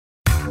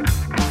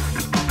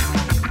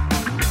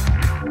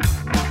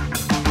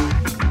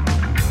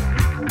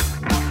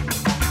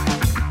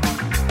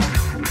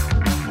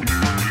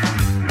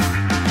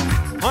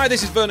Hi,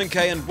 this is Vernon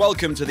Kay and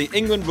welcome to the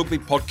England Rugby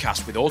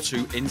Podcast with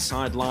O2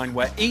 Inside Line,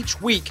 where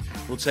each week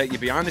we'll take you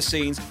behind the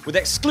scenes with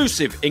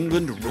exclusive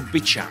England rugby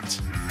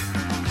chat.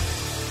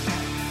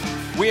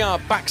 We are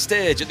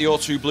backstage at the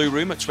O2 Blue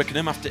Room at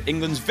Twickenham after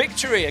England's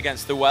victory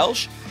against the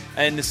Welsh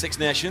in the Six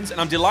Nations,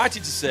 and I'm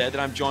delighted to say that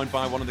I'm joined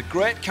by one of the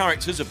great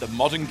characters of the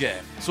modern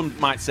game. Some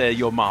might say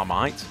you're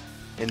Marmite.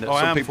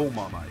 I am full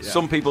Marmite, yeah.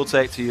 Some people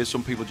take to you,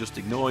 some people just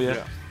ignore you.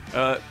 Yeah.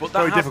 But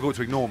Very difficult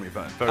to ignore me,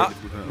 Vernon. Very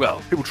difficult to ignore.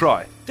 Well, people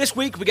try. This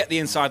week we get the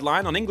inside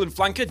line on England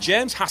flanker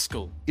James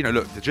Haskell. You know,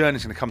 look, the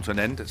journey's going to come to an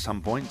end at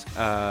some point.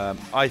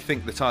 I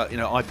think that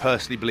I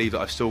personally believe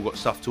that I've still got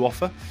stuff to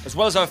offer. As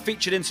well as our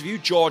featured interview,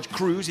 George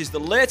Cruz is the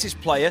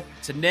latest player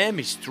to name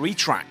his 3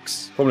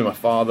 tracks. Probably my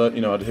father. You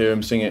know, I'd hear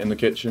him sing it in the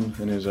kitchen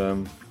in his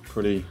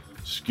pretty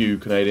skew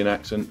Canadian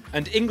accent.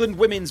 And England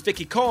women's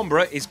Vicky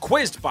Cornborough is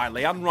quizzed by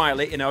Leanne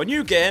Riley in our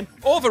new game,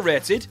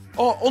 Overrated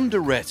or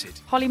Underrated?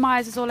 Holly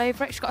Myers is all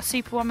over it. She's got a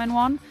Superwoman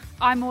one.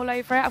 I'm all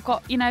over it. I've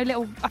got,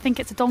 little, I think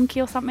it's a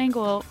donkey or something,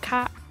 or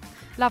cat.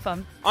 Love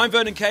them. I'm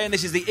Vernon Kay and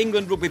this is the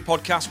England Rugby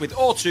Podcast with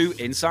O2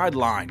 Inside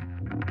Line.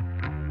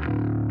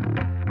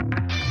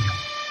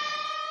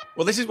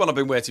 Well, this is what I've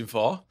been waiting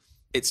for.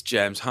 It's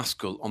James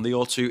Haskell on the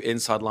O2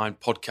 Inside Line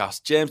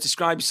podcast. James,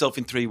 describe yourself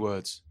in 3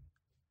 words.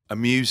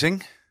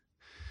 Amusing,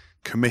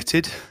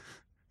 committed,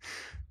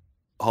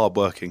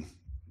 hardworking,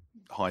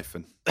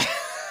 hyphen.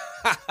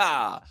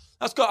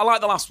 That's good. I like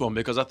the last one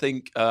because I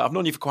think I've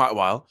known you for quite a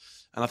while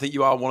and I think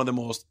you are one of the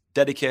most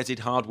dedicated,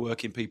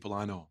 hard-working people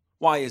I know.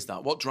 Why is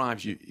that? What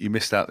drives you? You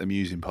missed out the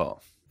amusing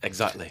part.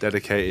 Exactly.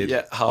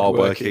 Dedicated,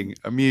 hardworking,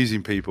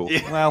 amusing people.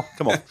 Yeah. Well,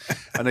 come on.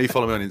 I know you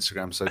follow me on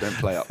Instagram, so don't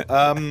play up.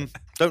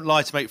 Don't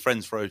lie to make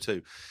friends for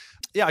O2.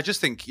 Yeah, I just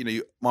think,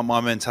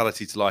 my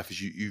mentality to life is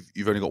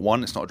you've only got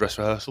one. It's not a dress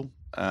rehearsal,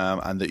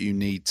 and that you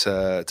need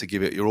to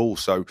give it your all.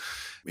 So,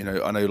 I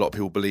know a lot of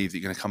people believe that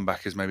you're going to come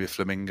back as maybe a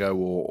flamingo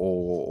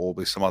or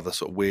with some other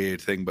sort of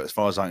weird thing. But as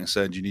far as I'm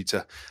concerned, you need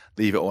to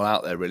leave it all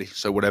out there, really.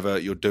 So whatever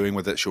you're doing,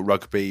 whether it's your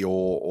rugby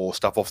or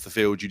stuff off the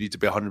field, you need to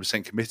be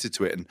 100% committed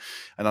to it and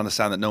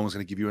understand that no one's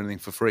going to give you anything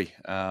for free.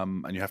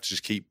 And you have to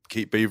just keep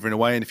beavering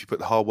away. And if you put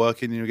the hard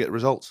work in, you'll get the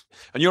results.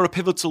 And you're a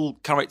pivotal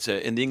character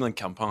in the England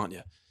camp, aren't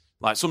you?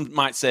 Like some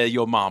might say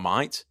you're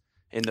Marmite.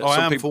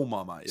 I am full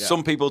Marmite, yeah.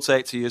 Some people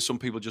take to you, some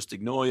people just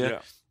ignore you.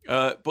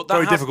 Yeah. But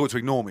very difficult to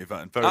ignore me,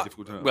 Vernon. Very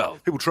difficult to ignore. Well,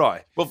 people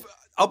try. Well,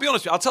 I'll be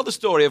honest with you. I'll tell the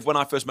story of when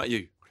I first met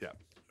you. Yeah.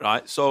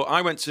 Right? So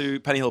I went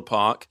to Pennyhill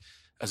Park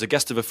as a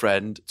guest of a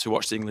friend to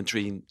watch the England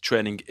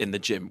training in the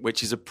gym,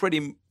 which is a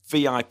pretty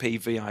VIP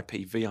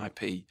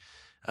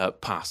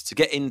pass to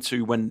get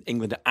into when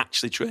England are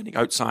actually training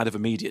outside of a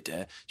media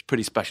day. It's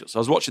pretty special. So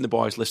I was watching the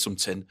boys lift some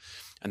tin,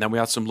 and then we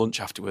had some lunch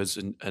afterwards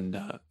and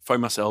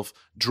found myself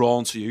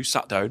drawn to you,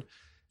 sat down.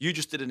 You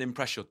just did an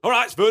impression. All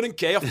right, it's Vernon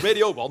Kay off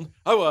Radio 1.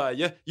 How are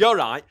you? You're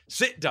right.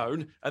 Sit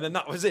down. And then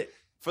that was it.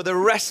 For the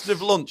rest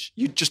of lunch,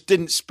 you just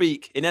didn't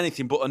speak in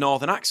anything but a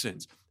northern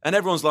accent. And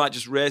everyone's like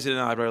just raising an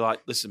eyebrow like,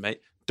 listen, mate,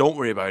 don't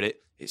worry about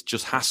it. It's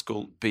just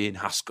Haskell being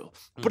Haskell.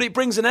 But it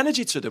brings an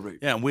energy to the room.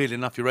 Yeah, and weirdly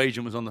enough, your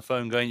agent was on the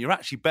phone going, you're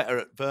actually better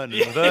at Vernon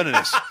than Vernon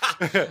is.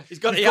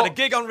 He had a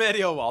gig on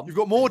Radio 1. You've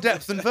got more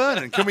depth than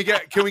Vernon. Can we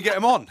get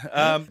him on?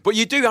 But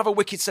you do have a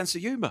wicked sense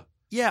of humour.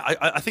 Yeah,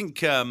 I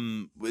think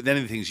with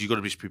any things, you've got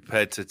to be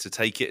prepared to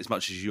take it as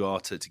much as you are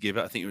to give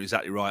it. I think you're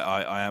exactly right.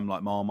 I am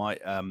like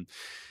Marmite. I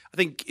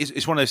think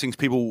it's one of those things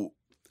people,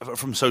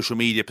 from social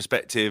media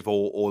perspective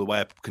or the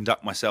way I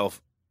conduct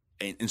myself,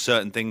 in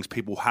certain things,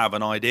 people have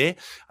an idea,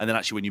 and then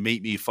actually when you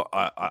meet me,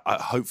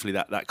 hopefully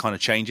that kind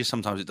of changes.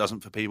 Sometimes it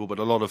doesn't for people, but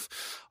a lot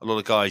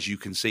of guys you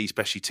can see,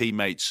 especially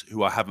teammates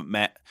who I haven't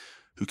met,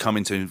 who come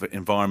into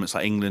environments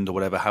like England or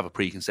whatever, have a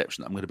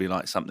preconception that I'm going to be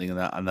like something, and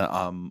that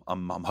I'm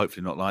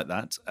hopefully not like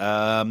that.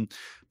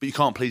 But you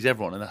can't please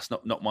everyone, and that's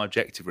not my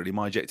objective really.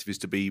 My objective is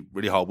to be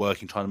really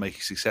hardworking, trying to make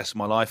a success of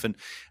my life, and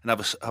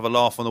have a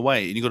laugh on the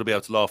way. And you've got to be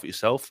able to laugh at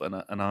yourself, and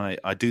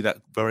I do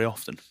that very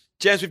often.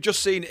 James, we've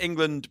just seen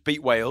England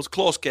beat Wales.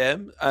 Close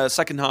game.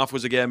 Second half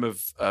was a game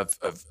of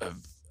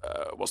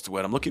what's the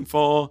word I'm looking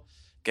for?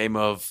 Game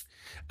of...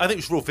 I think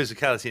it's raw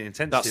physicality and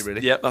intensity,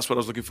 really. Yeah, that's what I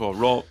was looking for.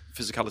 Raw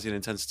physicality and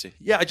intensity.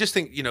 Yeah, I just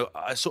think, we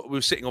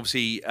were sitting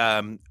obviously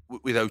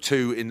with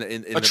O2 in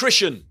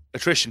attrition.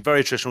 Attrition,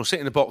 very attritional. We're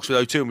sitting in the box with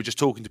O2 and we're just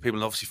talking to people,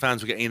 and obviously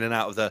fans were getting in and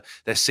out of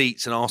their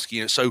seats and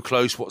asking, so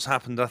close, what's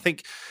happened? And I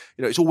think,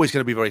 it's always going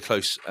to be very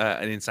close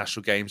in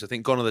international games. I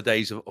think gone are the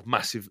days of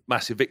massive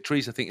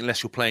victories. I think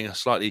unless you're playing a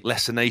slightly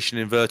lesser nation,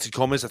 inverted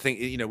commas, I think,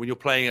 when you're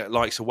playing at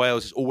likes of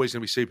Wales, it's always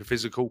going to be super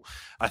physical.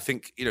 I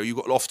think, you've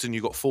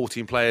got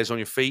 14 players on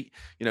your feet,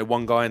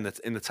 one guy in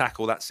the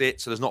tackle, that's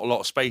it. So there's not a lot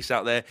of space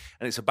out there,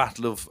 and it's a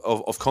battle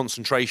of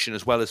concentration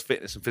as well as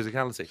fitness and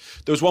physicality.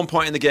 There was one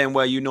point in the game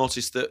where you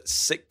noticed that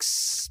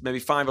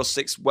 5 or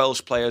 6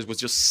 Welsh players was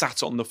just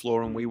sat on the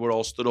floor and we were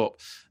all stood up.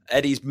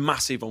 Eddie's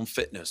massive on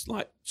fitness.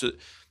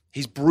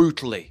 he's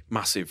brutally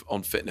massive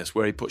on fitness,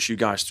 where he puts you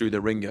guys through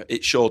the ringer.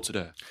 It showed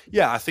today.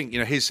 Yeah, I think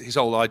his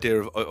whole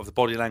idea of the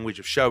body language,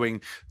 of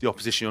showing the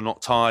opposition you're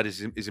not tired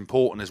is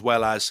important, as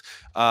well as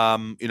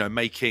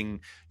making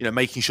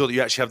sure that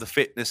you actually have the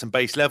fitness and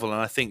base level. And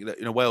I think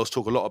that Wales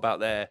talk a lot about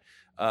their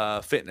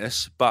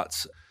fitness,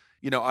 but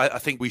I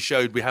think we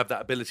showed we have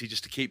that ability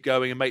just to keep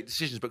going and make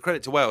decisions. But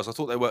credit to Wales, I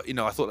thought they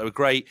were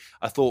great.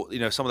 I thought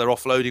some of their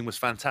offloading was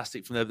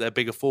fantastic from their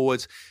bigger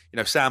forwards.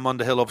 Sam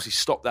Underhill obviously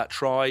stopped that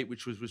try,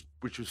 which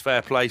was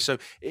fair play. So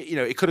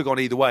it could have gone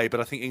either way, but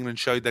I think England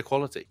showed their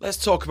quality.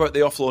 Let's talk about the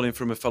offloading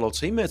from a fellow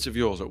teammate of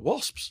yours at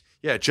Wasps.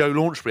 Yeah, Joe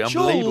Launchbury,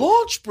 unbelievable.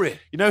 Joe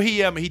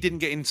Launchbury. He didn't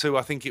get into,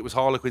 I think it was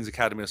Harlequins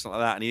Academy or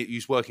something like that, and he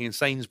was working in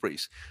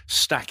Sainsbury's,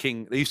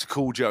 stacking. They used to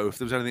call Joe if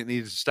there was anything that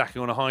needed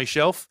stacking on a high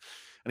shelf.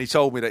 And he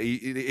told me that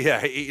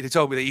he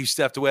told me that he used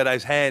to have to wear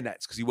those hair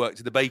nets because he worked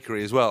in the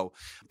bakery as well.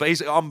 But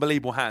he's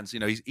unbelievable hands.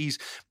 He's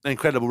an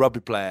incredible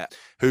rugby player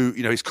who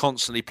he's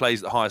constantly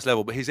plays at the highest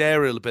level. But his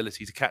aerial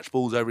ability to catch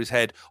balls over his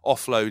head,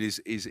 offload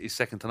is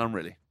second to none,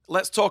 really.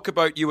 Let's talk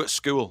about you at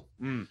school,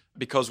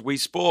 because we've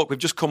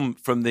just come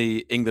from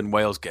the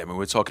England-Wales game and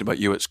we're talking about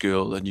you at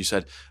school, and you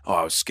said,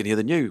 I was skinnier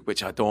than you,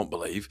 which I don't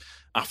believe,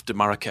 after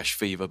Marrakesh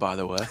fever, by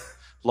the way.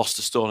 Lost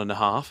a stone and a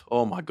half.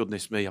 Oh, my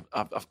goodness me.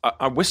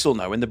 I whistle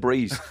now in the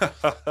breeze.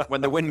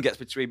 When the wind gets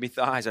between my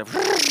thighs, Like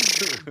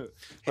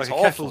it's a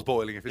awful. kettle's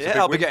boiling if it's a big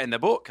I'll be wind. getting the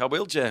book. I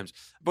will, James.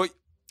 But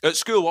at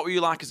school, what were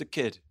you like as a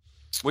kid?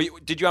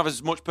 Did you have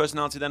as much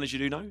personality then as you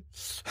do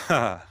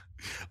now?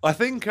 I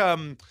think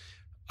I've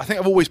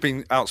always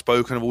been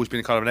outspoken. I've always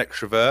been kind of an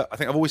extrovert. I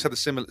think I've always had a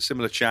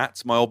similar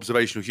chat, my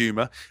observational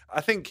humour.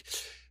 I think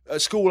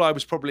at school, I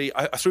was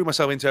I threw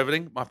myself into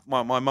everything.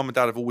 My mum and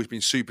dad have always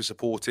been super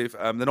supportive.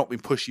 They're not been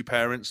pushy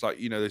parents, like,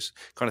 those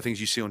kind of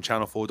things you see on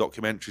Channel 4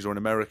 documentaries or in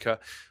America.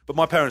 But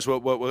my parents were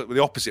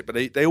the opposite.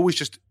 But they always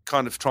just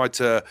kind of tried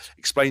to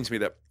explain to me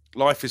that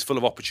life is full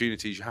of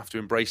opportunities. You have to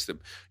embrace them.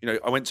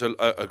 I went to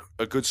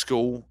a good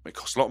school. It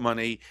cost a lot of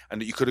money,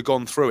 and you could have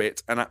gone through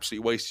it and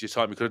absolutely wasted your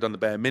time. You could have done the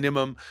bare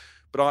minimum.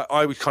 But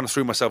I kind of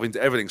threw myself into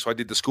everything. So I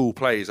did the school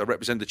plays. I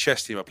represented the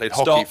chess team. I played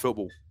hockey,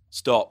 football.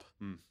 Stop.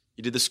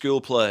 You did the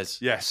school plays.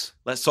 Yes.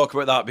 Let's talk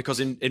about that, because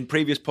in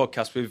previous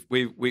podcasts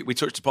we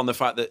touched upon the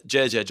fact that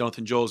JJ,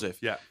 Jonathan Joseph,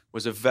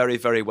 was a very,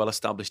 very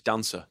well-established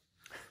dancer.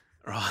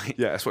 Right?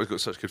 Yeah, that's why he's got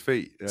such good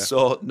feet. Yeah.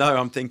 So now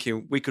I'm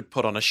thinking we could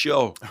put on a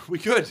show. We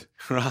could.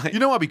 Right?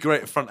 I'd be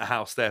great at front of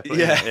house there.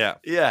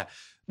 Yeah.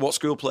 What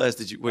school plays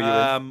were you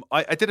in?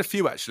 I did a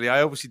few, actually.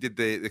 I obviously did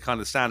the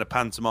kind of standard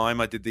pantomime.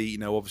 I did the,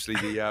 obviously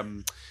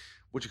the...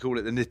 what do you call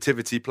it? The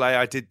nativity play.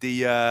 I did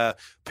the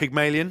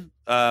Pygmalion.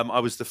 I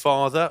was the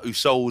father who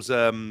sold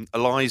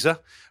Eliza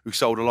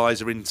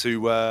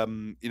into,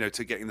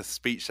 to getting the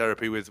speech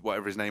therapy with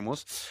whatever his name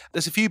was.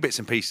 There's a few bits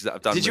and pieces that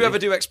I've done. Did you ever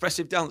do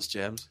expressive dance,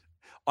 James?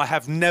 I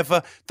have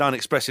never done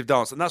expressive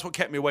dance, and that's what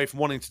kept me away from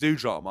wanting to do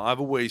drama. I've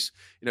always,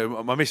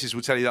 my missus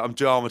will tell you that I'm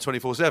drama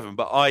 24/7,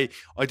 but I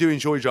do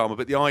enjoy drama.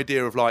 But the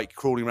idea of like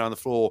crawling around the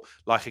floor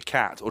like a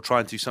cat or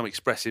trying to do some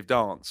expressive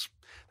dance,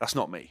 that's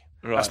not me.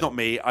 Right. That's not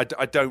me. I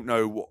don't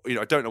know what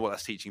I don't know what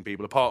that's teaching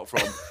people, apart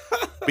from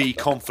be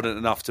confident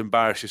enough to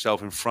embarrass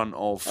yourself in front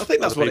of. I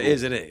think that's what it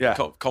is, isn't it? Yeah.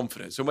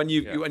 Confidence. And when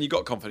you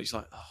got confidence,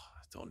 you're like,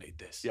 I don't need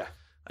this. Yeah.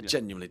 I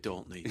genuinely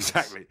don't need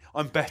exactly. this.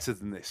 I'm better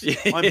than this.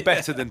 I'm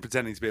better than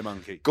pretending to be a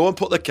monkey. Go and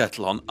put the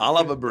kettle on. I'll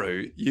have a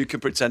brew. You can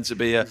pretend to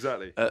be a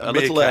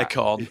little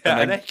acorn,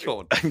 an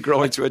acorn, and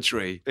grow into a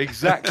tree.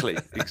 Exactly.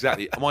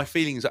 And my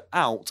feelings are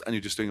out, and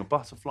you're just doing a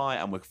butterfly,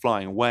 and we're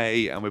flying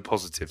away, and we're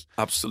positive.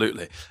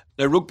 Absolutely.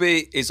 Now,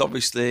 rugby is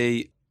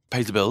obviously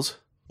pays the bills.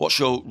 What's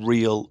your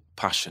real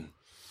passion?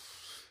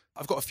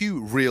 I've got a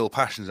few real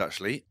passions,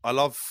 actually. I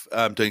love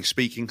doing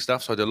speaking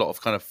stuff, so I do a lot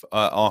of kind of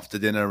after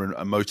dinner and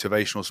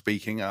motivational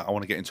speaking. I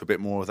want to get into a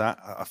bit more of that.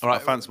 I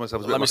fancy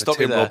myself as a bit like a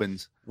Tim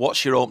Robbins.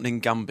 What's your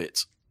opening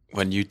gambit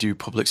when you do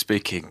public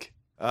speaking?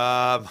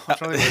 I'm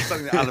trying to think of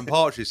something that Alan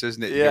Partridge says,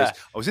 isn't it? Yeah. Goes,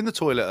 I was in the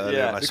toilet earlier.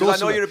 Yeah,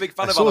 because I know you're a big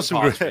fan of Alan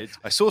Partridge.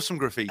 I saw some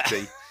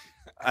graffiti.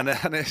 And I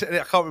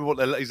can't remember what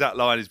the exact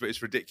line is, but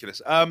it's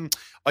ridiculous. I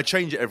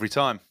change it every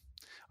time.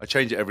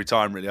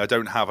 Really. I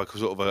don't have a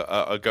sort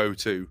of a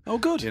go-to. Oh,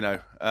 good. I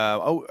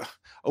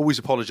always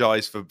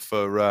apologise for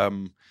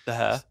the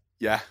hair.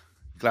 Yeah,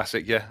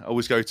 classic. Yeah, I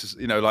always go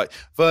to like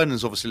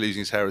Vernon's obviously losing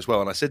his hair as well.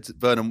 And I said to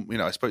Vernon,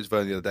 I spoke to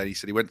Vernon the other day. He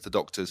said he went to the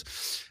doctors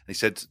and he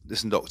said,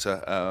 "Listen,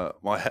 doctor,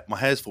 my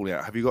hair's falling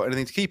out. Have you got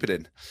anything to keep it in?"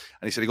 And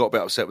he said he got a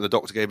bit upset when the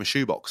doctor gave him a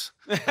shoebox.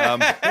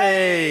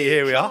 Hey,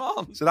 here we are.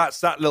 On. So that's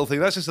that little thing.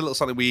 That's just a little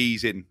something we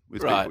ease in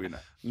with people.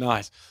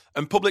 Nice.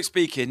 And public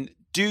speaking.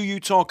 Do you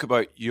talk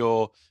about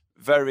your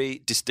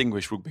very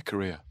distinguished rugby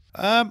career?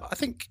 I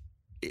think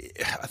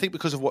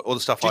because of all the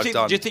stuff I've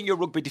done. Do you think your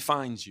rugby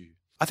defines you?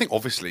 I think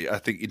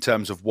in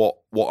terms of what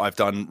I've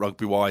done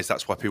rugby wise,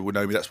 that's why people would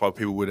know me. That's why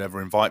people would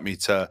ever invite me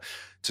to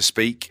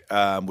speak.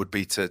 Would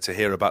be to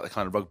hear about the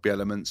kind of rugby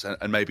elements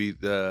and maybe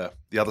the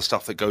other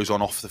stuff that goes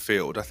on off the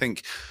field. I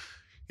think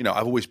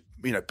I've always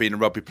been a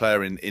rugby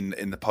player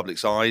in the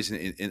public's eyes,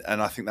 and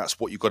I think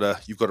that's what you've got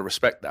to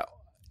respect that.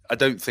 I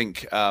don't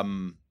think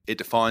it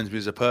defines me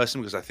as a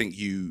person, because I think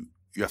you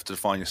have to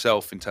define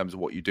yourself in terms of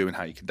what you do and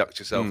how you conduct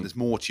yourself. There's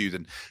more to you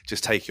than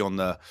just taking on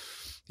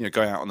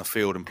going out on the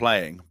field and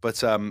playing.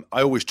 But I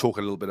always talk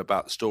a little bit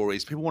about the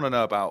stories. People want to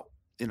know about,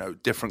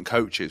 different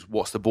coaches.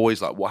 What's the boys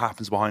like? What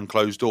happens behind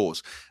closed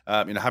doors?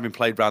 Having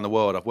played around the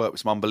world, I've worked with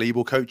some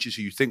unbelievable coaches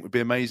who you think would be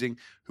amazing,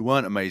 who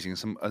weren't amazing,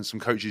 and some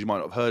coaches you might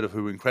not have heard of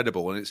who were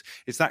incredible. And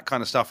it's that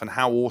kind of stuff, and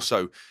how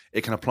also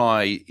it can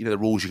apply, the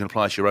rules you can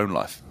apply to your own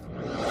life.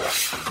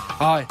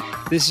 Hi,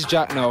 this is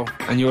Jack Noel,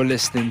 and you're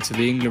listening to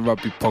the England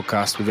Rugby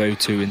Podcast with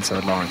O2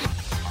 Inside Line.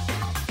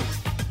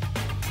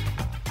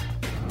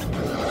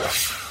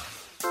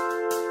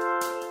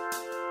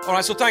 All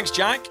right, so thanks,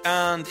 Jack.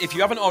 And if you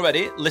haven't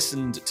already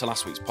listened to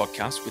last week's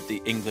podcast with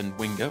the England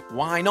winger,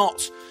 why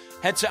not?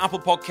 Head to Apple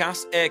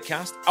Podcasts,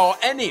 Aircast, or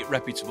any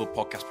reputable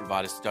podcast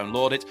providers to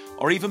download it.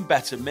 Or even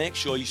better, make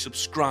sure you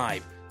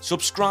subscribe.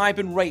 Subscribe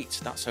and rate.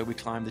 That's how we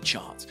climb the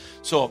charts.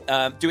 So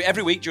do it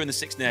every week during the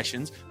Six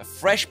Nations. A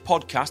fresh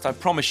podcast, I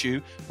promise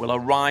you, will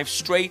arrive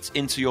straight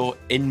into your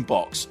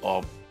inbox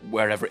or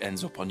wherever it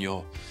ends up on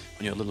your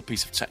little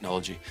piece of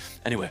technology.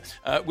 Anyway,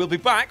 we'll be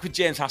back with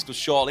James Haskell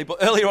shortly, but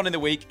earlier on in the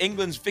week,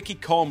 England's Vicky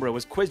Coimbra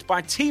was quizzed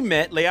by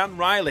teammate Leanne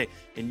Riley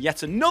in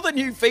yet another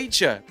new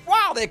feature.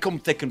 Wow, they come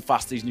thick and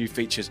fast, these new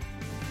features.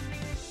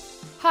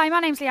 Hi,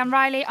 my name's Leanne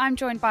Riley. I'm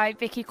joined by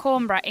Vicky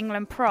Coimbra,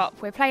 England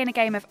prop. We're playing a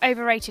game of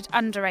overrated,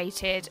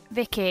 underrated.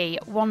 Vicky,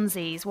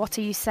 onesies, what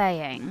are you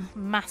saying?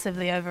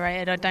 Massively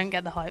overrated. I don't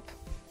get the hype.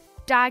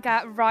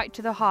 Dagger right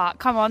to the heart.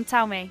 Come on,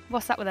 tell me.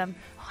 What's up with them?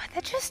 Oh,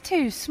 they're just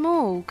too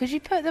small, because you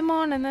put them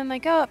on and then they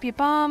go up your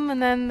bum,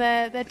 and then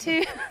they're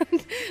too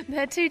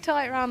they're too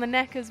tight around the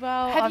neck as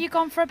well. Have you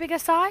gone for a bigger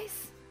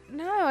size?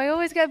 No, I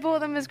always get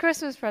bought them as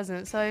Christmas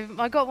presents. So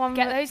I got one.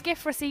 Get those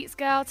gift receipts,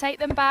 girl. Take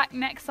them back,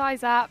 next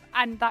size up,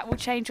 and that will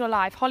change your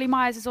life. Holly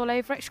Myers is all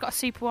over it. She's got a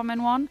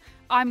Superwoman one.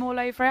 I'm all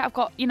over it. I've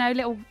got,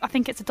 little, I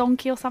think it's a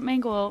donkey or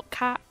something, or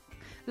cat.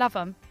 Love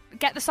them.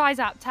 Get the size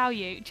up, tell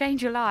you.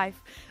 Change your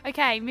life.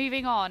 Okay,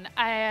 moving on.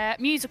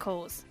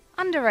 Musicals.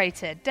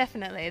 Underrated,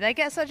 definitely. They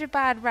get such a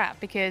bad rap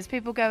because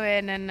people go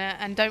in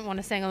and don't want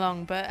to sing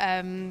along. But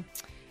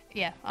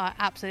yeah, I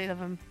absolutely love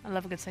them. I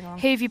love a good sing along.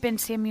 Who have you been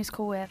to see a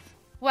musical with?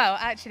 Well,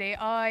 actually,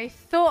 I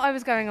thought I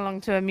was going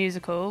along to a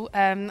musical.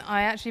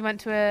 I actually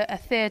went to a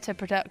theatre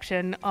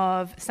production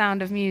of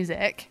Sound of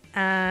Music,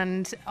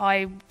 and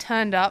I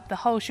turned up. The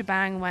whole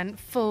shebang, went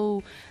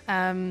full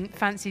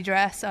fancy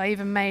dress. I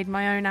even made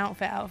my own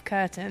outfit out of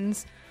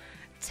curtains.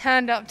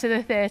 Turned up to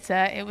the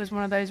theatre. It was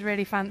one of those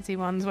really fancy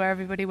ones where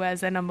everybody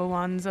wears their number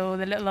ones, or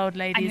the little old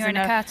ladies. And you're in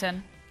a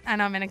curtain?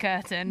 And I'm in a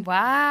curtain.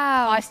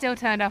 Wow. I still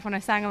turned up and I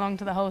sang along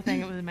to the whole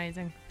thing. It was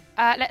amazing.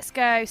 Let's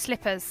go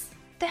slippers.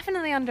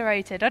 Definitely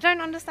underrated. I don't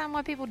understand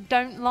why people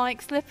don't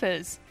like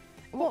slippers.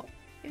 What?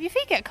 If your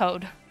feet get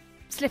cold?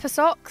 Slipper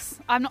socks.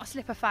 I'm not a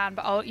slipper fan,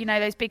 but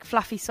those big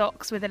fluffy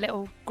socks with the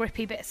little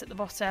grippy bits at the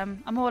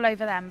bottom. I'm all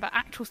over them. But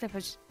actual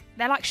slippers,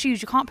 they're like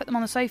shoes. You can't put them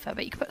on the sofa,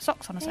 but you can put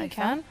socks on a sofa. You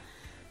can.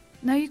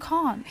 No, you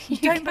can't. You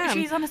don't put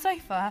shoes on a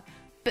sofa.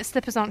 But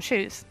slippers aren't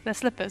shoes. They're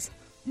slippers.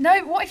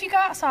 No, what if you go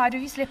outside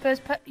with your slippers?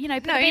 Put the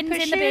bins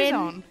in the bin.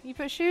 On. You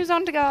put shoes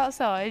on to go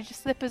outside. Your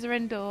slippers are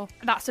indoor.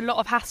 That's a lot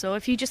of hassle.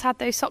 If you just had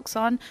those socks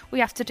on, all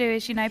you have to do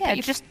is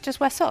just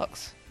wear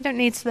socks. You don't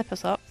need slipper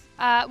socks.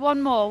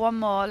 One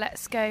more.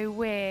 Let's go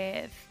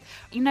with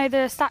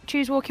the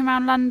statues walking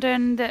around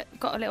London that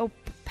got a little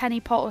penny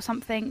pot or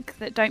something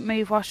that don't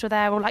move whilst you're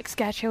there, or like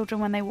scare children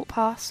when they walk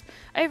past.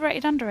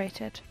 Overrated,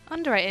 underrated?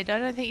 Underrated. I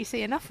don't think you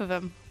see enough of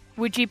them.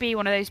 Would you be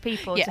one of those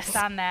people to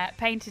stand there,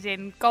 painted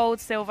in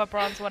gold, silver,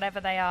 bronze, whatever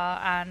they are,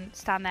 and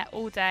stand there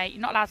all day? You're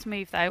not allowed to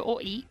move, though,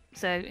 or eat,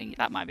 so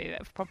that might be a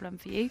bit of a problem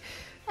for you.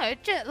 No,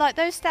 just like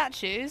those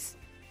statues.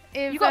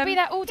 You've got to be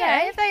there all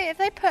day? Yeah, if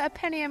they put a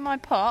penny in my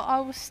pot,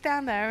 I will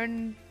stand there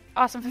and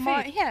ask them for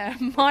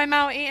food. Mime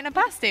out eating a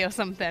pasty or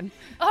something.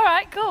 All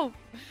right, cool.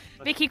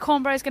 Vicky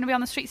Coimbra is going to be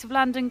on the streets of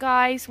London,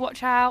 guys.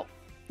 Watch out.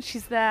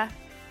 She's there.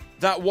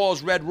 That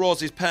was Red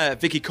Roses pair,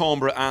 Vicky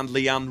Coimbra and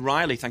Leanne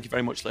Riley. Thank you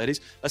very much,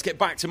 ladies. Let's get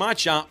back to my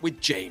chat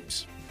with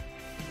James.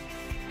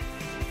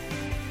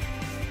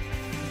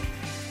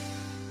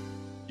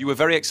 You were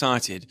very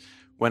excited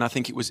when I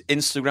think it was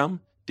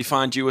Instagram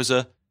defined you as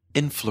a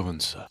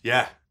influencer.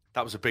 Yeah,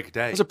 that was a big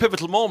day. It was a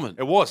pivotal moment.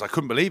 It was. I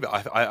couldn't believe it.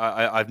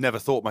 I've never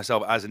thought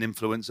myself as an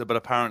influencer, but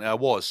apparently I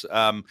was.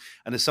 And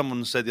as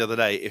someone said the other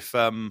day, if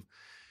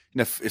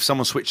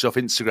someone switches off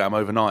Instagram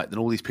overnight, then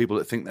all these people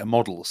that think they're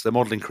models, their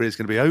modelling career is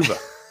going to be over.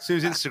 As soon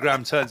as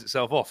Instagram turns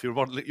itself off, your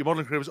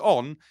modelling career was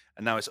on,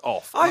 and now it's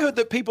off. I heard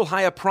that people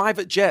hire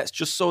private jets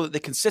just so that they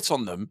can sit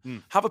on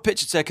them, have a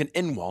picture taken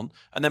in one,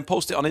 and then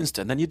post it on Insta,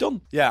 and then you're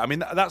done. Yeah, I mean,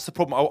 that's the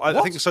problem.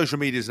 I think social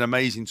media is an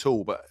amazing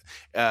tool, but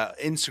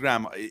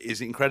Instagram is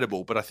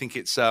incredible, but I think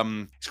it's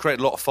created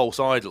a lot of false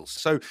idols.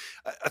 So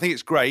I think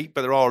it's great,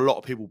 but there are a lot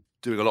of people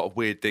doing a lot of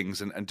weird things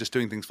and just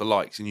doing things for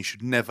likes, and you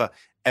should never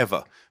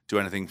ever do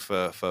anything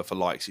for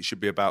likes. It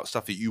should be about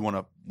stuff that you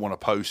want to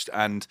post,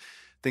 and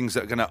things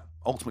that are going to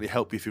ultimately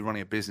help you if you're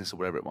running a business or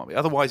whatever it might be.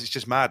 Otherwise, it's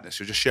just madness.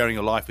 You're just sharing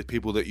your life with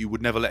people that you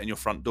would never let in your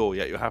front door,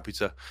 yet you're happy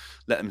to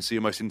let them see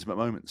your most intimate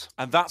moments.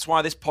 And that's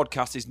why this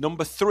podcast is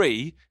number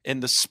 3 in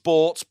the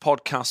sports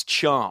podcast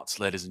charts,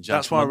 ladies and gentlemen.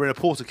 That's why we're in a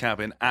porter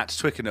cabin at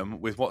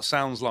Twickenham with what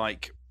sounds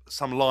like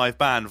some live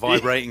band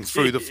vibrating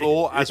through the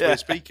floor as we're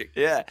speaking.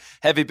 Yeah,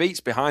 Heavy Beats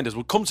behind us.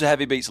 We'll come to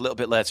Heavy Beats a little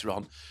bit later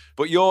on.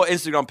 But your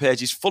Instagram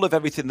page is full of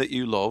everything that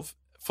you love,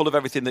 full of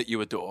everything that you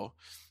adore.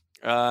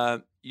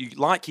 You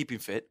like keeping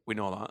fit, we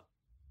know that.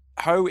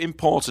 How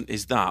important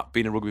is that,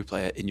 being a rugby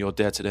player, in your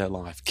day-to-day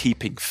life,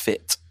 keeping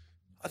fit?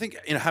 I think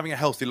having a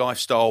healthy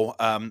lifestyle,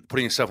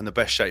 putting yourself in the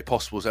best shape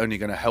possible is only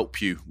going to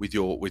help you with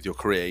your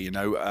career.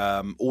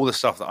 All the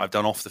stuff that I've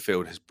done off the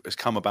field has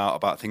come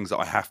about things that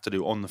I have to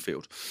do on the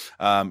field.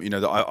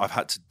 That I've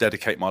had to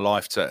dedicate my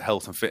life to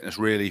health and fitness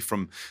really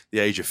from the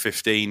age of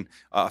 15.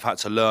 I've had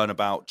to learn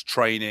about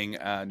training,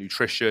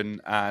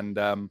 nutrition, and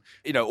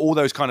all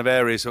those kind of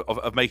areas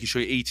of making sure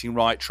you're eating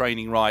right,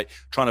 training right,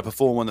 trying to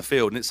perform on the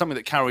field, and it's something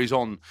that carries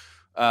on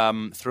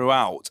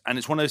throughout, and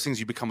it's one of those things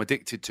you become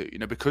addicted to,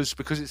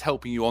 because it's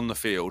helping you on the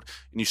field,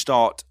 and you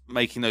start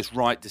making those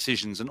right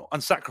decisions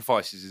and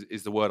sacrifices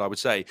is the word I would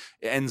say.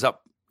 It ends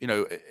up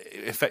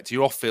affecting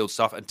your off-field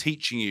stuff and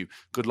teaching you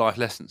good life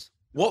lessons.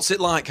 What's it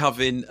like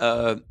having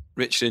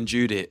Richard and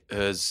Judy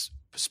as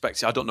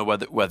perspective? I don't know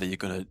whether you're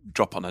going to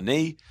drop on a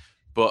knee,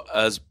 but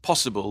as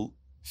possible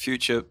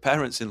future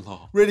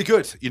parents-in-law. Really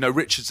good.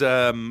 Richard's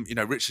a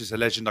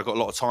legend. I've got a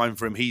lot of time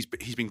for him. He's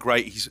been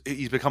great.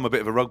 He's become a bit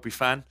of a rugby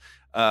fan,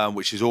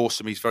 which is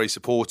awesome. He's very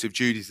supportive.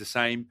 Judy's the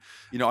same.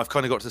 I've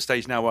kind of got to the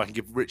stage now where I can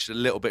give Richard a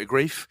little bit of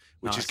grief,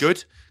 which is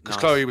good, because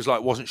Chloe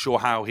wasn't sure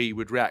how he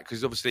would react,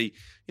 because obviously,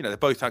 they're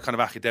both kind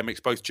of academics,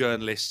 both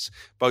journalists,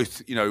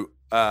 both,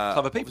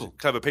 clever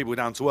people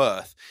down to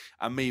earth,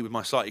 and me with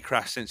my slightly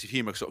crass sense of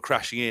humour sort of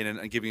crashing in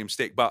and giving him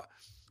stick. But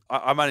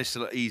I managed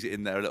to ease it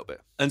in there a little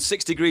bit. And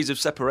 6 degrees of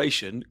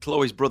separation,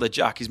 Chloe's brother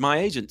Jack is my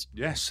agent.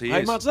 Yes, he How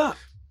is. How mad's that?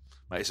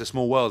 Mate, it's a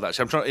small world,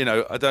 actually. I'm trying,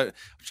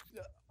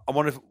 I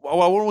wonder I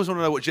always want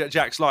to know what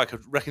Jack's like. I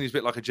reckon he's a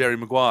bit like a Jerry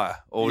Maguire,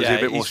 or is he a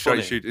bit more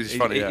straight shoot? He's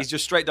funny. He's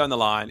just straight down the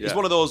line. Yeah. He's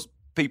one of those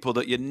people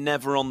that you're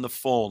never on the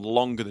phone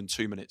longer than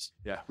 2 minutes.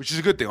 Yeah, which is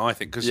a good thing, I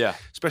think, because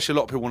especially a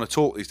lot of people want to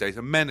talk these days,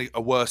 and men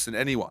are worse than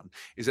anyone,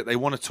 is that they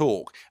want to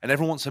talk, and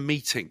everyone wants a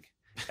meeting.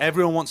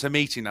 Everyone wants a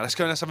meeting now. Let's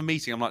have a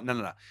meeting. I'm like,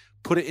 no.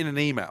 Put it in an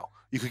email.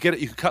 You could get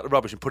it. You could cut the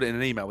rubbish and put it in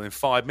an email within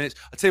 5 minutes.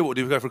 I tell you what, we'll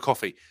do. We'll go for a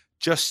coffee.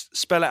 Just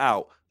spell it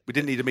out. We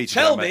didn't need a meeting.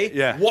 Tell me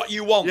what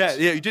you want. Yeah.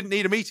 You didn't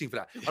need a meeting for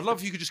that. I'd love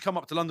if you could just come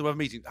up to London with a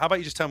meeting. How about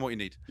you just tell me what you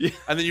need? Yeah.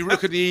 And then you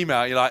look at the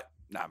email. You're like,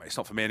 nah, mate, it's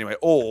not for me anyway.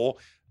 Or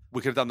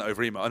we could have done that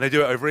over email, and they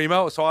do it over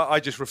email. So I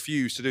just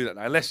refuse to do that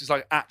now, unless it's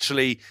like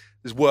actually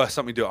there's worth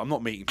something to do. I'm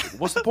not meeting people.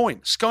 What's the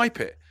point? Skype,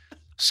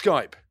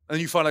 and then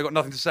you find I got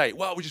nothing to say.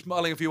 Well, we're just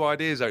mulling a few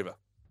ideas over.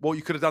 Well,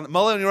 you could have done that.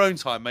 Mull on your own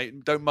time,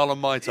 mate. Don't mull on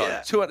my time. Yeah.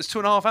 It's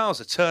 2.5 hours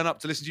to turn up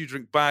to listen to you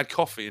drink bad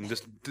coffee and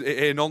just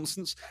hear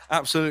nonsense.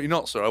 Absolutely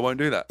not, sir. I won't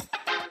do that.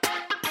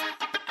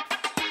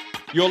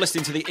 You're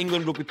listening to the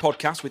England Rugby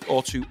Podcast with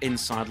O2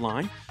 Inside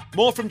Line.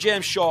 More from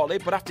James shortly,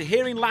 but after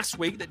hearing last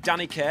week that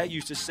Danny Kerr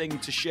used to sing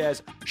to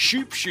Cher's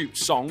Shoop Shoop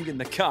song in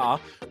the car,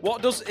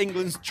 what does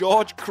England's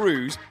George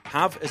Cruz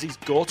have as his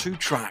go-to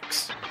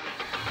tracks?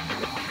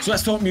 So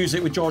let's talk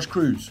music with George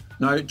Cruz.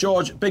 Now,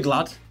 George, big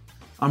lad.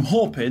 I'm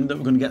hoping that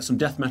we're going to get some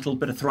death metal,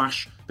 bit of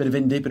thrash, bit of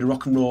indie, bit of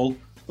rock and roll.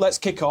 Let's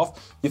kick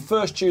off. Your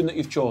first tune that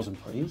you've chosen,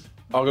 please.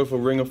 I'll go for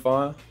Ring of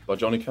Fire by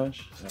Johnny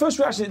Cash. First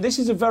reaction, this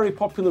is a very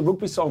popular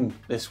rugby song,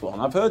 this one.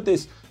 I've heard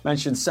this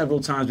mentioned several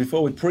times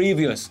before with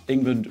previous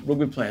England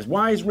rugby players.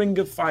 Why is Ring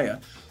of Fire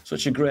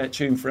such a great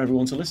tune for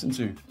everyone to listen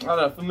to? I don't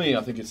know, for me,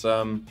 I think it's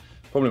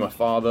probably my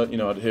father.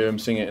 I'd hear him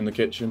sing it in the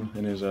kitchen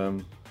in his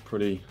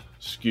pretty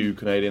skew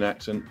Canadian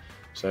accent,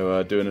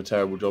 so doing a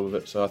terrible job of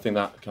it. So I think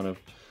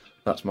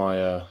that's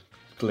my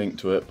link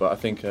to it. But I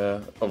think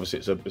obviously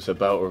it's a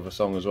belter of a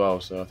song as well,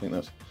 so I think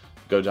that's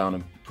go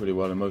down pretty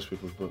well in most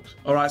people's books.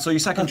 All right, so your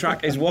second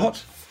track is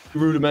what?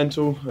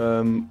 Rudimental,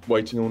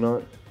 Waiting All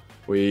Night.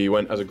 We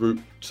went as a group,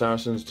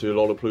 Saracens, to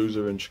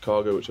Lollapalooza in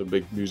Chicago, which is a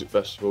big music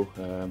festival.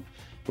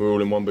 We were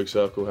all in one big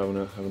circle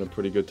having a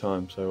pretty good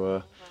time.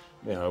 So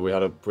we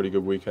had a pretty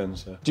good weekend.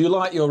 So. Do you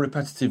like your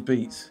repetitive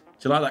beats?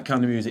 Do you like that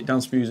kind of music,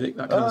 dance music,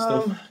 that kind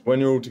of stuff? When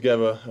you're all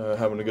together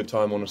having a good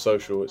time on a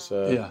social, it's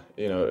it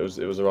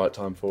was the right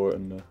time for it,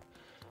 and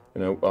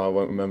I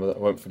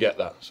won't forget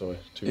that. Sorry,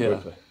 too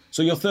quickly.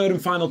 So your third and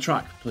final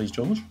track, please,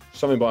 George.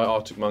 Something by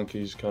Arctic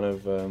Monkeys, kind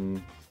of.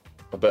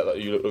 I bet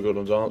that you look good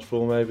on dance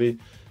floor, maybe.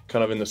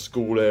 Kind of in the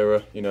school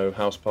era,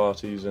 house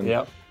parties and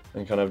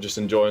kind of just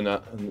enjoying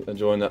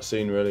that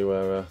scene really,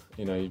 where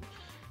you're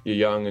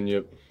young and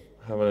you're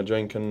having a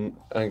drink and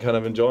kind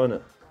of enjoying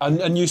it.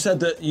 And you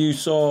said that you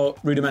saw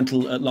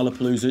Rudimental at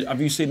Lollapalooza.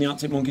 Have you seen the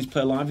Arctic Monkeys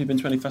play live? Have you been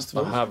to any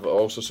festivals? I have. I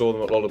also saw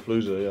them at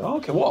Lollapalooza, yeah. Oh,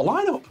 okay, what a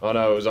lineup. I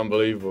know, it was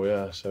unbelievable,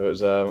 yeah. So it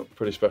was a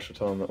pretty special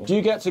time, that one. Do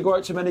you get to go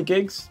out to many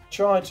gigs?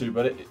 Try to,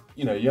 but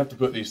you have to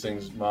put these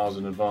things miles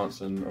in advance,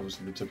 and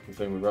obviously the typical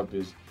thing with rugby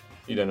is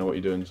you don't know what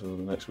you're doing until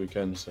the next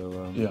weekend.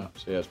 So Yeah.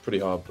 so it's pretty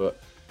hard,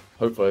 but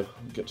hopefully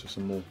I'll get to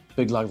some more.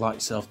 Big lad like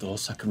yourself, though,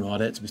 second row,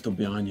 I'd hate to be stood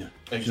behind you.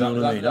 Exactly. You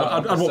know what I mean? That-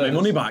 I'd want my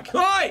money back.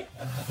 Right!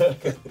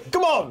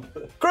 Come on!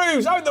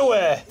 Cruz, out the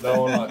way!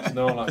 No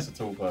one likes a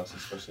tall person,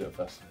 especially at a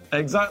festival.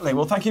 Exactly.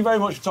 Well, thank you very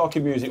much for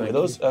talking music with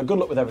us. Good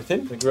luck with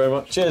everything. Thank you very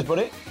much. Cheers,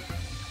 buddy.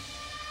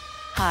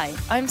 Hi,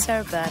 I'm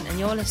Sarah Byrne and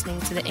you're listening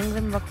to the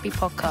England Rugby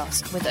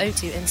Podcast with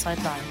O2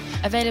 Inside Line.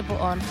 Available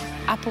on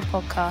Apple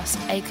Podcasts,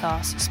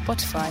 Acast,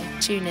 Spotify,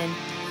 TuneIn,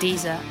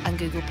 Deezer and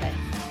Google Play.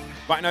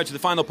 Right now to the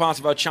final part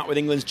of our chat with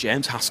England's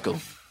James Haskell.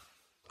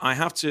 I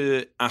have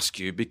to ask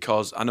you,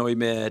 because I know he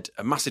made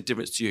a massive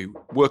difference to you,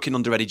 working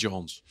under Eddie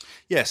Jones.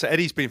 Yeah, so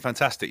Eddie's been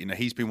fantastic. You know,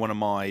 he's been one of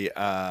my,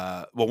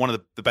 one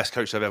of the best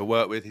coaches I've ever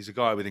worked with. He's a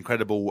guy with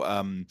incredible,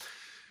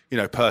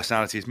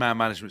 personality. His man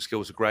management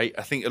skills are great.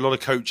 I think a lot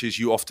of coaches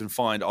you often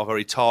find are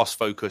very task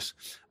focused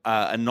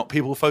and not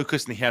people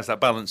focused, and he has that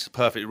balance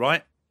perfectly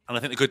right. And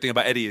I think the good thing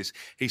about Eddie is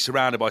he's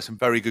surrounded by some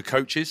very good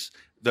coaches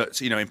that,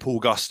 in Paul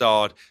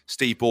Gustard,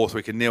 Steve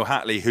Borthwick and Neil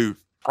Hatley, who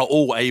are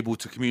all able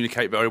to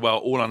communicate very well,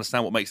 all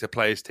understand what makes their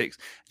players tick,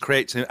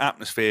 creates an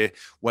atmosphere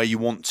where you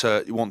want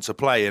to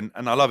play. And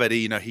I love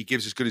Eddie. He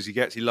gives as good as he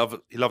gets. He loves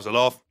a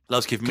laugh.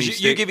 Loves giving me.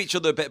 You give each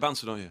other a bit of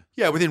banter, don't you?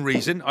 Yeah, within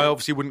reason. I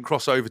obviously wouldn't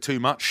cross over too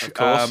much. Of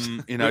course.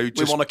 We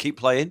want to keep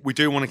playing. We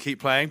do want to keep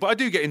playing, but I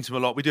do get into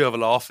him a lot. We do have a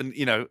laugh, and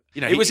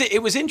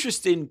It was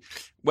interesting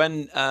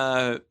when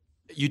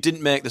you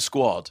didn't make the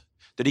squad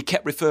that he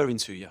kept referring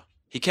to you.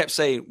 He kept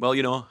saying,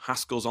 well,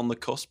 Haskell's on the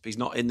cusp. He's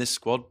not in this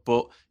squad,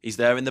 but he's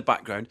there in the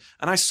background.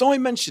 And I saw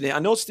him mention it. I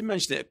noticed him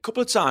mention it a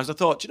couple of times. I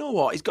thought, do you know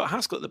what? He's got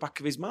Haskell at the back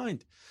of his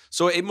mind.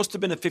 So it must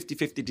have been a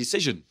 50-50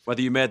 decision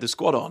whether you made the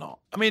squad or not.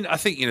 I mean, I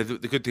think,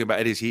 the good thing about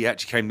Eddie is he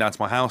actually came down to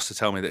my house to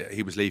tell me that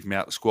he was leaving me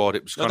out the squad.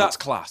 It was that's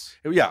class.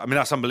 Yeah, I mean,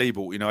 that's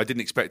unbelievable. I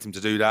didn't expect him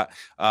to do that.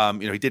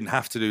 He didn't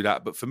have to do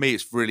that. But for me,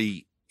 it's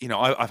really...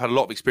 I've had a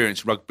lot of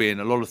experience in rugby, and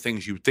a lot of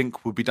things you would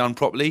think would be done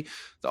properly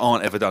that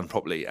aren't ever done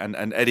properly. And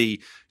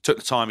Eddie took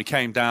the time. He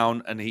came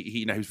down, and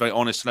he was very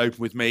honest and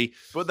open with me.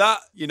 But that,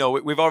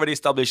 we've already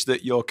established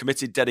that you're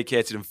committed,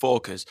 dedicated, and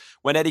focused.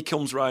 When Eddie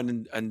comes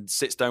around and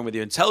sits down with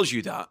you and tells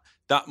you that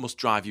must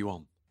drive you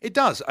on. It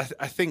does.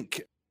 I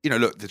think.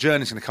 Look, the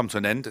journey's going to come to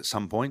an end at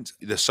some point.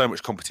 There's so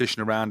much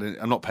competition around, and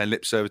I'm not paying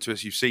lip service to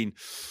us. You've seen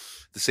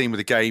the scene with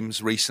the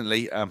games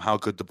recently, how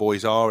good the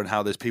boys are and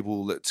how there's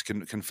people that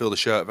can fill the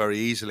shirt very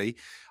easily.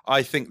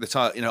 I think that,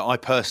 I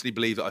personally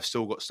believe that I've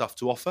still got stuff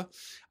to offer,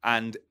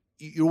 and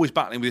you're always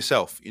battling with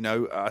yourself.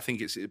 I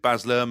think it's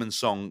Baz Luhrmann's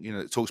song,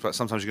 that talks about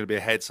sometimes you're going to be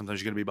ahead, sometimes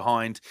you're going to be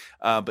behind,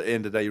 but at the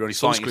end of the day, you're only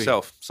fighting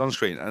yourself.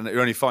 Sunscreen, and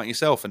you're only fighting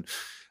yourself. And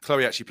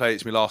Chloe actually played it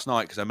to me last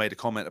night because I made a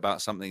comment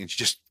about something and she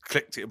just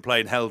clicked it and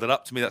played and held it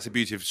up to me. That's the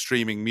beauty of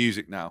streaming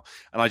music now.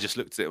 And I just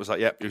looked at it and was like,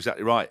 yep, you're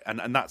exactly right.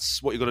 And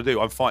that's what you've got to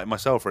do. I'm fighting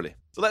myself, really.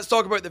 So let's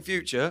talk about the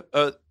future.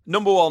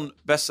 Number one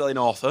best-selling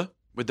author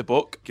with the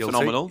book. Guilty.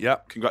 Phenomenal. Yeah.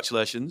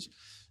 Congratulations.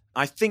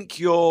 I think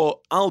your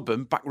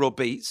album, Back Row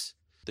Beats,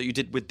 that you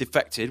did with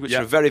Defected, which is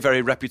a very,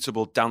 very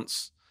reputable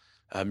dance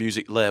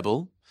music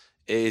label,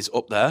 is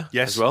up there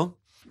as well.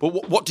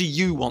 But what do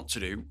you want to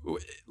do,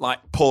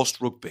 like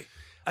post-rugby?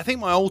 I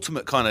think my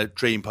ultimate kind of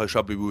dream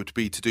post-rugby would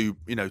be to do,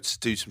 to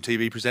do some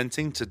TV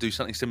presenting, to do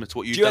something similar to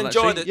what you've done. Do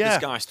you enjoy actually. the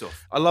Sky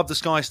stuff? I love the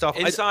Sky stuff.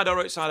 Inside or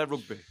outside of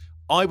rugby?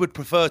 I would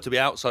prefer to be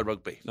outside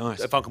rugby. Nice.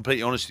 If I'm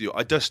completely honest with you.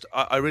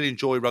 I really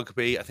enjoy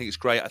rugby. I think it's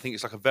great. I think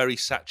it's like a very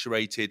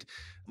saturated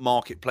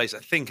marketplace. I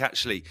think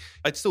actually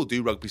I'd still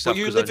do rugby stuff. But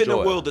you live in a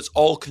world that's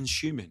all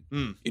consuming.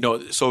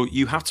 So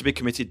you have to be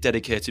committed,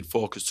 dedicated,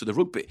 focused to the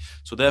rugby.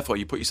 So therefore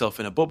you put yourself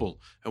in a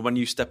bubble. And when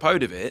you step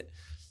out of it,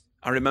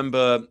 I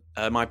remember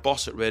my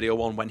boss at Radio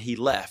 1 when he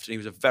left, and he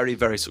was a very,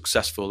 very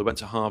successful, he went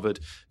to Harvard,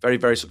 very,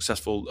 very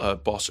successful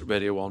boss at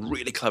Radio 1,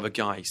 really clever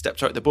guy. He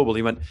stepped out of the bubble.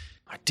 He went,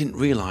 I didn't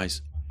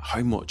realise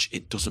how much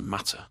it doesn't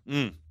matter.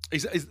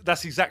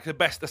 That's exactly the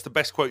best. That's the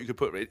best quote you could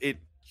put.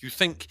 You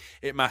think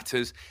it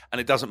matters,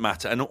 and it doesn't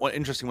matter. And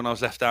interesting, when I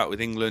was left out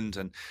with England,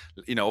 and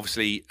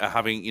obviously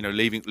having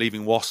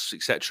leaving Wasps,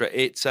 etc.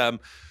 It's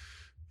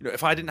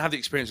if I didn't have the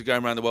experience of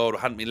going around the world or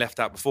hadn't been left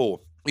out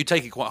before, you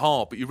take it quite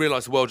hard, but you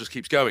realise the world just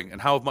keeps going,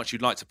 and how much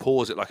you'd like to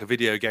pause it like a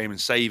video game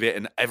and save it,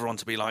 and everyone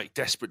to be like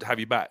desperate to have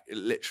you back.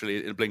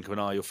 Literally, in a blink of an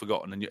eye, you're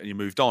forgotten and you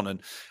moved on.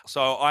 And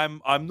so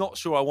I'm not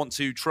sure I want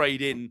to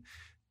trade in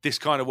this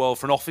kind of world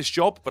for an office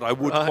job, but I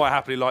would quite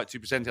happily like to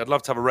present it. I'd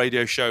love to have a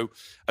radio show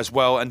as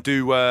well, and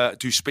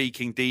do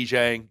speaking,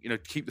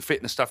 DJing, keep the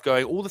fitness stuff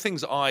going, all the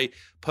things that I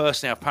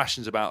personally have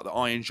passions about, that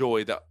I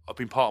enjoy, that have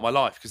been part of my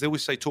life. Because they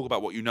always say, talk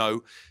about what you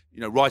know,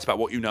 write about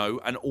what you know,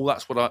 and all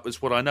that's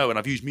what I know. And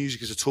I've used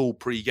music as a tool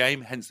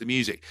pre-game, hence the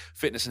music.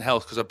 Fitness and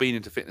health, because I've been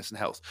into fitness and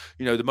health.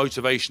 The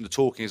motivation, the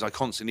talking is I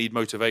constantly need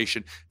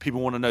motivation.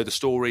 People want to know the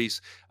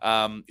stories.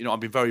 I've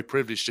been very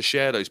privileged to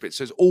share those bits.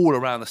 So it's all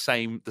around the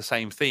same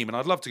theme. And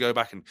I'd love to go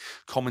back and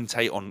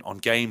commentate on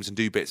games and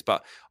do bits,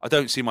 but I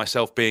don't see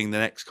myself being the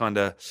next kind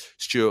of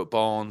Stuart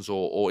Barnes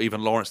or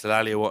even Lawrence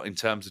Delalio in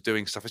terms of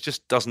doing stuff. It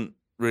just doesn't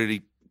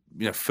really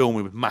fill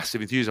me with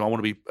massive enthusiasm. I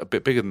want to be a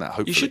bit bigger than that,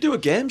 hopefully. You should do a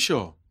game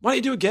show. Why don't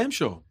you do a game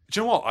show? Do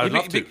you know what? I'd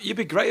love to. You'd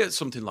be great at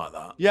something like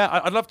that. Yeah,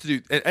 I'd love to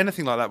do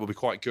anything like that. Would be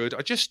quite good.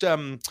 I just,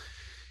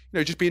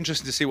 just be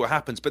interesting to see what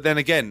happens. But then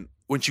again,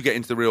 once you get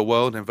into the real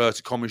world,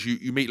 inverted commas,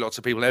 you meet lots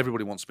of people.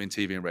 Everybody wants to be in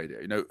TV and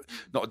radio.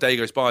 Not a day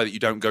goes by that you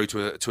don't go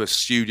to a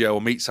studio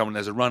or meet someone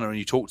as a runner and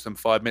you talk to them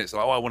 5 minutes.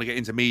 Like, I want to get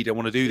into media. I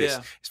want to do this.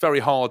 Yeah. It's very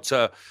hard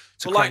to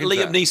like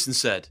Liam Neeson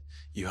said,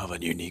 you have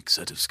a unique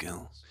set of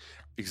skills.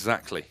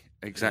 Exactly.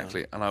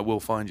 And I will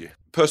find you.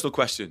 Personal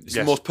question. It's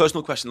the most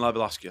personal question I'll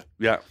ever ask you.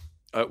 Yeah.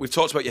 We've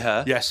talked about your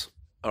hair. Yes.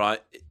 All right.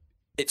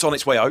 It's on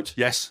its way out.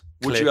 Yes.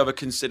 Would Clear. you ever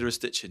consider a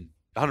stitching?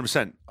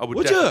 100%. I would.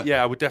 Would you?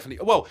 Yeah, I would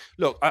definitely. Well,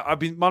 look, I've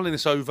been mulling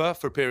this over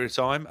for a period of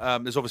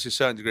time. There's obviously a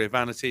certain degree of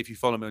vanity. If you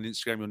follow me on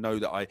Instagram, you'll know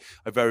that I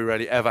very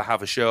rarely ever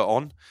have a shirt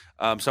on.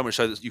 So much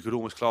so that you could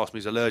almost class me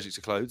as allergic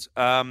to clothes.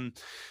 But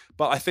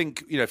I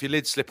think, if your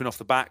lid's slipping off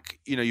the back,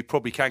 you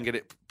probably can get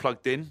it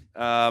plugged in.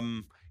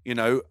 I'm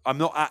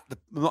not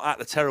at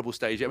the terrible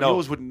stage yet. I mean,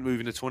 yours wouldn't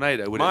move in a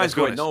tornado, would it? Mine's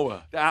going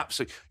nowhere.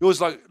 Absolutely.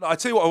 Yours, I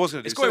tell you what I was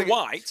going to do. It's going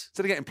white.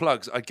 Instead of getting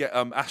plugs, I'd get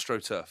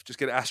AstroTurf. Just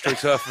get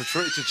AstroTurf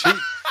for cheap.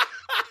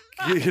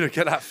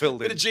 Get that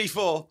filled in. With a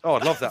G4. Oh,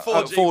 I'd love that.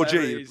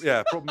 4G.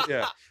 Yeah.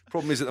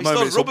 Problem is at the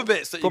moment it's rubber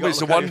bits. Problem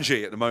is it's a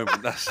 1G at the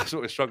moment. That's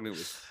what we're struggling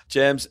with.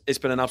 James, it's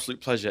been an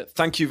absolute pleasure.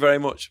 Thank you very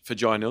much for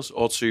joining us,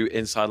 O2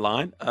 Inside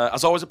Line.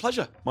 As always, a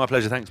pleasure. My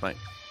pleasure. Thanks, mate.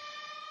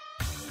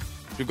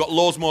 We've got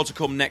loads more to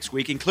come next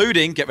week,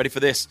 including, get ready for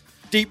this,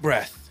 deep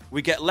breath.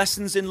 We get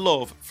lessons in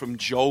love from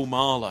Joe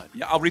Marler.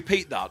 Yeah, I'll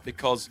repeat that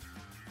because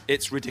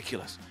it's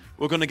ridiculous.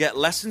 We're going to get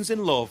lessons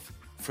in love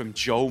from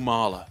Joe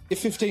Marler. Your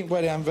 15th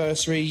wedding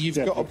anniversary, you've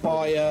got to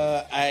buy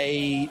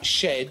a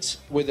shed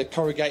with a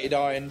corrugated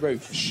iron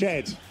roof. A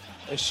shed.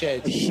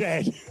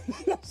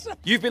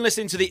 You've been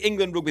listening to the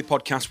England Rugby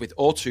Podcast with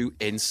O2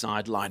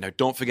 Inside Line. Now,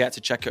 don't forget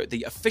to check out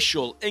the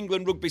official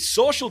England Rugby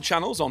social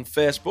channels on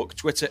Facebook,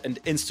 Twitter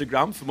and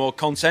Instagram for more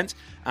content.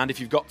 And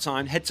if you've got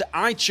time, head to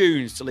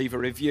iTunes to leave a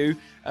review,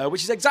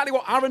 which is exactly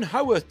what Aaron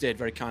Howarth did.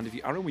 Very kind of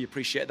you, Aaron. We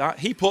appreciate that.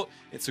 He put,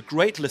 it's a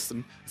great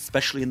listen,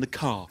 especially in the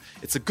car.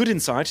 It's a good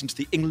insight into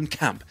the England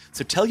camp.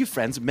 So tell your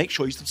friends and make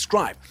sure you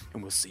subscribe.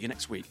 And we'll see you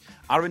next week.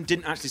 Aaron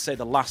didn't actually say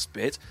the last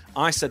bit.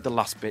 I said the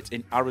last bit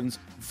in Aaron's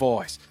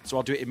voice. So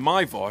I'll do it in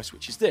my voice,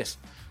 which is this.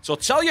 So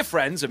tell your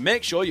friends and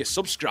make sure you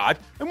subscribe.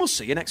 And we'll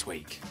see you next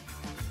week.